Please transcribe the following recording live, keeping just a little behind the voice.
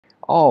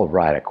All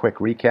right, a quick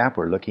recap.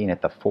 We're looking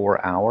at the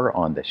 4-hour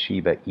on the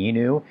Shiba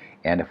Inu,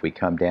 and if we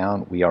come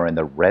down, we are in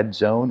the red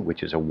zone,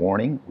 which is a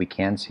warning. We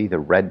can see the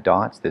red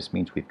dots. This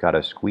means we've got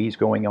a squeeze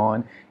going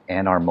on,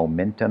 and our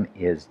momentum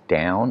is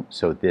down,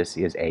 so this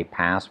is a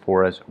pass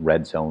for us,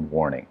 red zone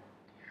warning.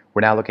 We're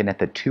now looking at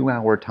the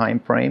 2-hour time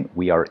frame.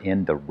 We are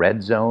in the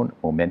red zone.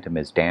 Momentum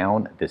is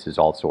down. This is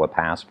also a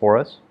pass for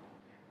us.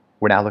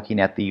 We're now looking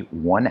at the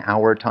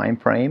 1-hour time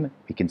frame.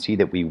 We can see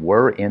that we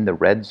were in the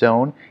red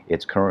zone.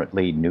 It's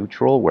currently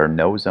neutral where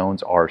no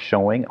zones are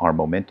showing. Our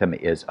momentum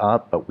is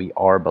up, but we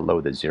are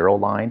below the zero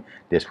line.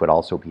 This would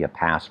also be a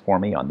pass for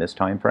me on this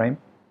time frame.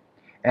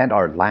 And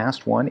our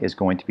last one is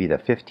going to be the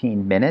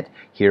 15-minute.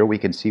 Here we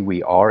can see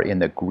we are in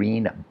the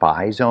green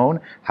buy zone.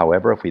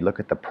 However, if we look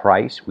at the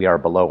price, we are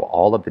below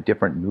all of the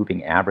different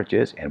moving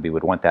averages, and we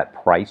would want that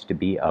price to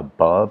be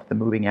above the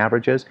moving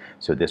averages.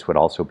 So this would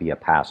also be a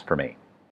pass for me.